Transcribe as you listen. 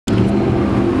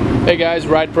Hey guys,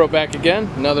 Ride Pro back again.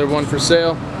 Another one for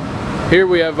sale. Here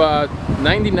we have a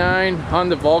 99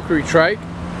 Honda Valkyrie Trike.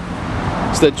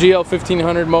 It's the GL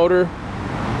 1500 motor,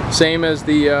 same as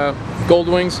the Gold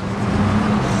Wings.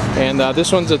 And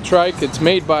this one's a Trike. It's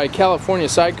made by California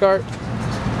Sidecar.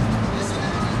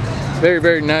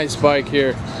 Very nice bike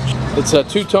here. It's a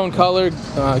two-tone color,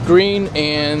 green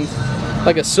and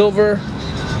like a silver.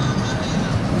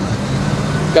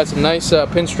 Got some nice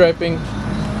pinstriping.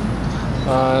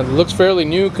 Looks fairly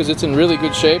new because it's in really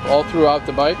good shape all throughout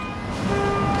the bike.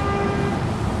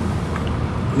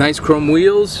 Nice chrome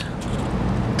wheels.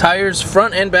 Tires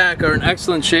front and back are in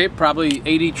excellent shape, probably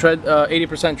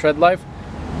 80% tread life.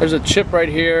 There's a chip right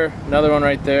here, another one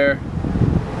right there,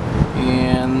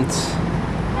 and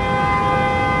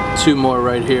two more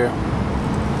right here.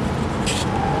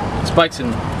 This bike's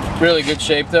in really good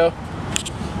shape though.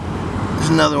 There's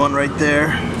another one right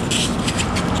there.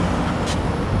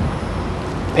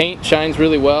 Paint shines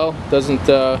really well, doesn't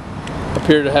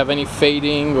appear to have any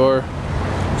fading or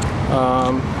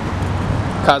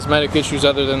cosmetic issues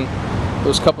other than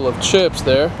those couple of chips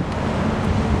there.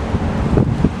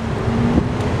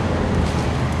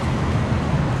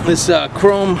 This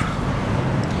chrome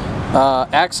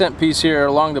accent piece here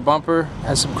along the bumper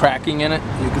has some cracking in it,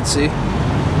 you can see.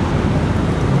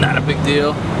 Not a big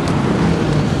deal.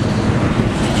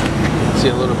 See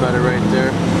a little better right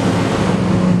there.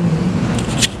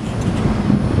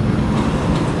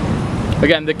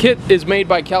 Again, the kit is made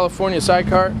by California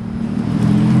Sidecar.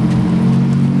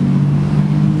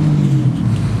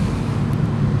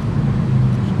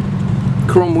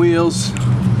 Chrome wheels.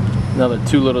 Another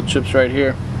two little chips right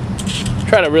here.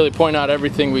 Try to really point out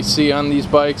everything we see on these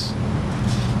bikes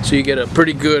so you get a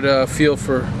pretty good feel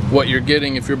for what you're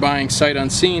getting if you're buying sight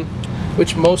unseen,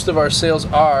 which most of our sales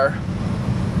are.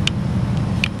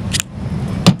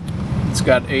 It's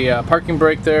got a parking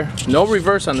brake there. No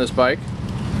reverse on this bike.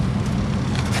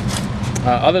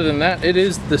 Other than that, it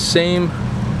is the same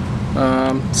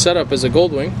setup as a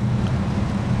Gold Wing.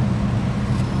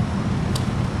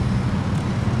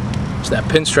 It's that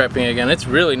pinstriping again. It's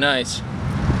really nice.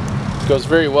 It goes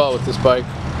very well with this bike.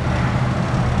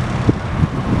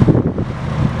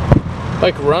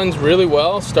 Bike runs really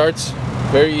well. Starts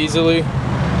very easily.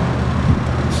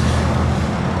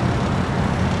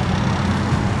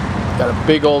 Got a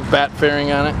big old bat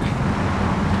fairing on it.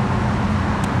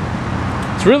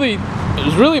 It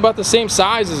was really about the same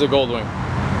size as a Gold Wing.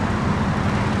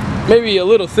 Maybe a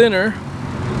little thinner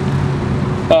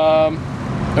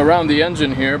around the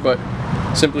engine here, but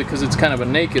simply because it's kind of a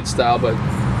naked style, but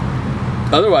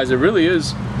otherwise it really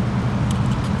is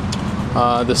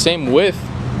the same width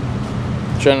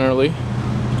generally.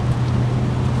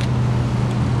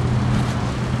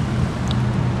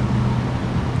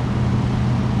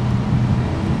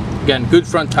 Again, good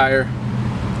front tire.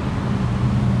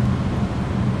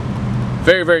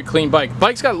 Very clean bike.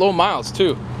 Bike's got low miles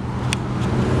too.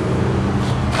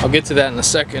 I'll get to that in a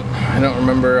second. I don't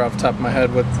remember off the top of my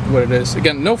head what it is.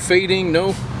 Again, no fading,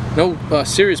 no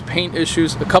serious paint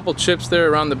issues. A couple chips there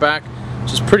around the back,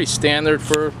 which is pretty standard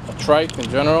for a Trike in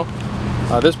general.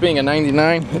 This being a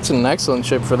 99, it's in excellent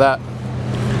shape for that.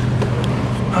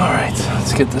 All right,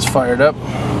 let's get this fired up.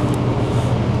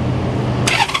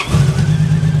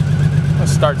 It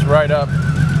starts right up.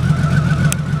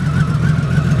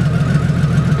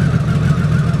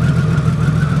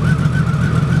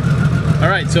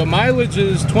 Alright, so mileage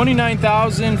is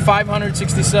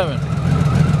 29,567.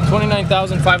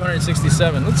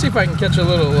 29,567. Let's see if I can catch a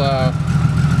little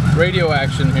radio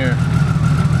action here.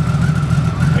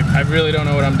 I really don't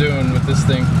know what I'm doing with this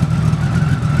thing.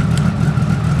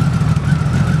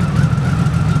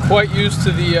 Quite used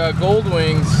to the Gold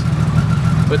Wings,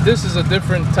 but this is a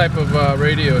different type of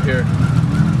radio here.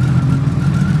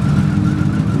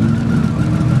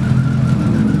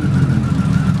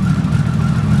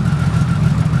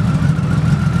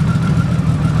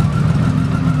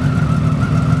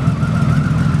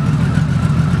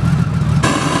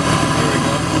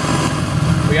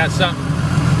 We got something.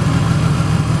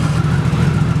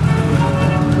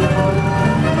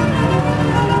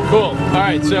 Cool.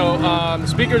 Alright, so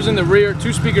speakers in the rear,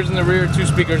 two speakers in the rear, two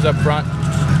speakers up front.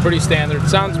 Pretty standard.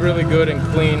 Sounds really good and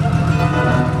clean.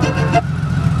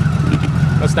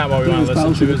 That's not what we want to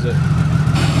listen to, is it?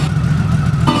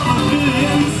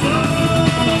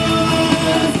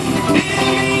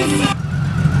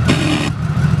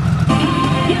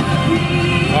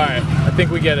 Alright, I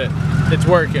think we get it. It's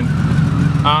working.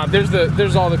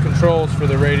 There's all the controls for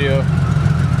the radio.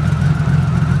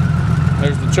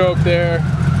 There's the choke there,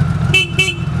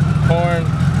 horn,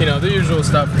 you know, the usual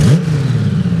stuff.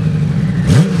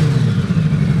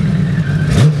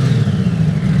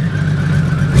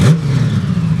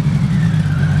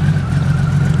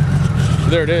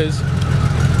 there it is.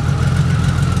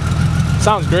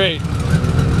 Sounds great.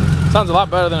 Sounds a lot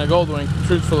better than a Goldwing,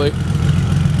 truthfully.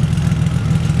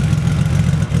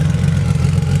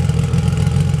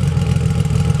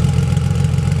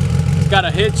 It's got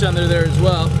a hitch under there as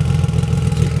well,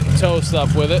 so you can tow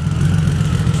stuff with it.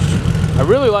 I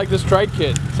really like this Trike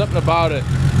kit. Something about it.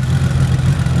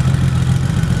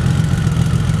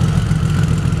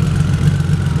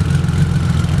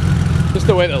 Just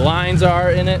the way the lines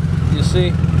are in it, you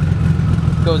see,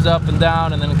 goes up and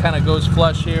down, and then it kind of goes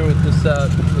flush here with this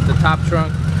with the top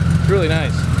trunk. It's really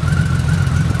nice.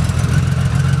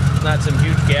 Not some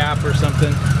huge gap or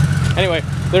something. Anyway,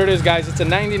 there it is, guys. It's a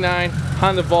 '99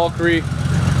 Honda Valkyrie.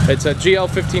 It's a GL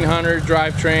 1500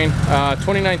 drivetrain,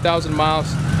 29,000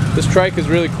 miles. This Trike is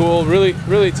really cool. Really,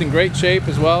 it's in great shape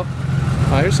as well.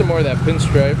 Here's some more of that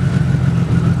pinstripe.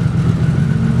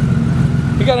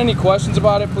 If you got any questions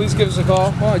about it, please give us a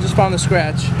call. Oh, I just found the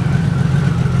scratch.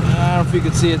 I don't know if you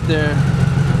can see it there.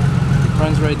 It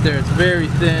runs right there. It's very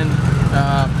thin.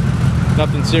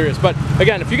 Nothing serious. But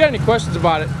again, if you got any questions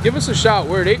about it, give us a shout.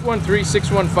 We're at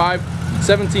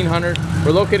 813-615-1700.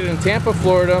 We're located in Tampa,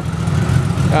 Florida.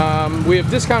 We have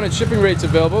discounted shipping rates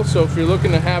available, so if you're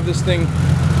looking to have this thing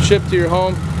shipped to your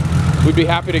home, we'd be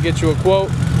happy to get you a quote,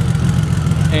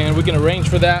 and we can arrange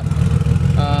for that.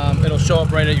 It'll show up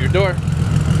right at your door.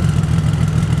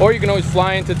 Or you can always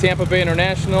fly into Tampa Bay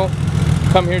International,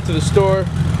 come here to the store,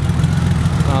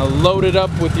 load it up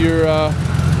with your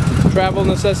travel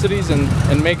necessities,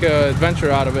 and make an adventure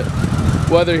out of it.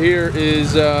 Weather here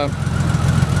is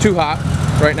too hot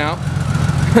right now,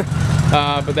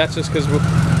 but that's just because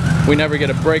we never get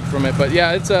a break from it. But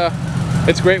yeah,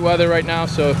 it's great weather right now,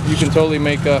 so you can totally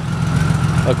make a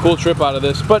cool trip out of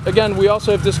this. But again, we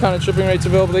also have discounted shipping rates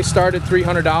available. They start at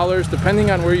 $300 depending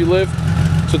on where you live.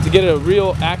 So to get a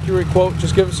real accurate quote,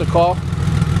 just give us a call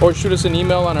or shoot us an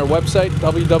email on our website,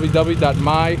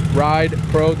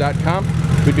 www.myridepro.com.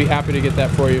 We'd be happy to get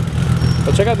that for you.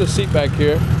 But check out the seat back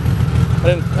here.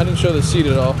 I didn't show the seat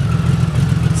at all.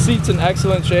 The seat's in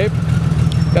excellent shape.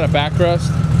 Got a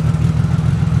backrest.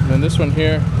 And then this one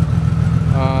here,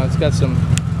 it's got some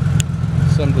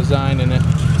design in it.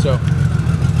 So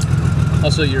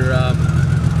also your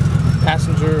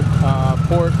passenger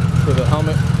port for the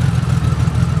helmet.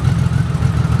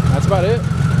 That's about it.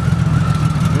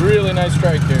 Really nice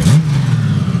Trike here.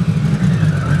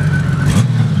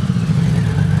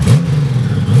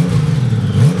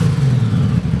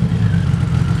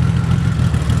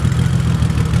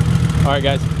 All right,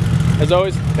 guys. As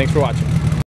always, thanks for watching.